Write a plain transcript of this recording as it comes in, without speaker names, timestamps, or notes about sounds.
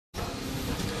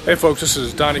Hey folks, this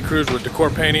is Donnie Cruz with Decor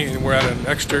Painting, and we're at an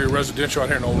exterior residential out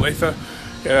here in Olathe.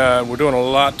 We're doing a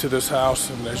lot to this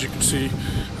house, and as you can see,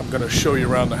 I'm going to show you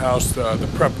around the house the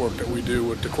prep work that we do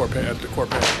with Decor Painting.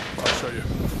 I'll show you.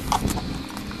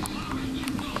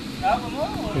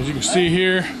 As you can see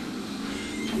here,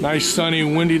 nice sunny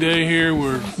windy day here.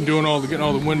 We're doing getting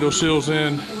all the window sills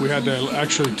in. We had to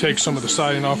actually take some of the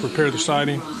siding off, repair the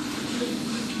siding.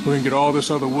 We can get all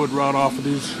this other wood rot off of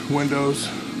these windows.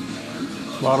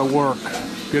 A lot of work,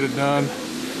 get it done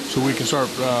so we can start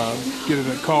getting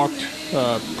it caulked,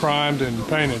 primed, and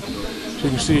painted. So you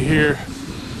can see here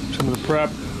some of the prep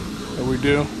that we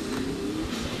do.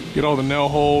 Get all the nail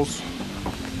holes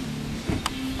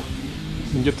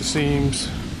and get the seams.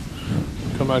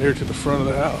 Come out here to the front of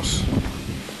the house.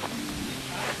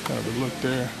 Kind of a look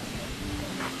there.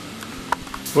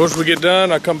 Once we get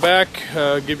done, I come back,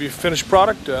 give you a finished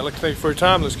product. I'd like to thank you for your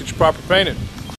time. Let's get you proper painted.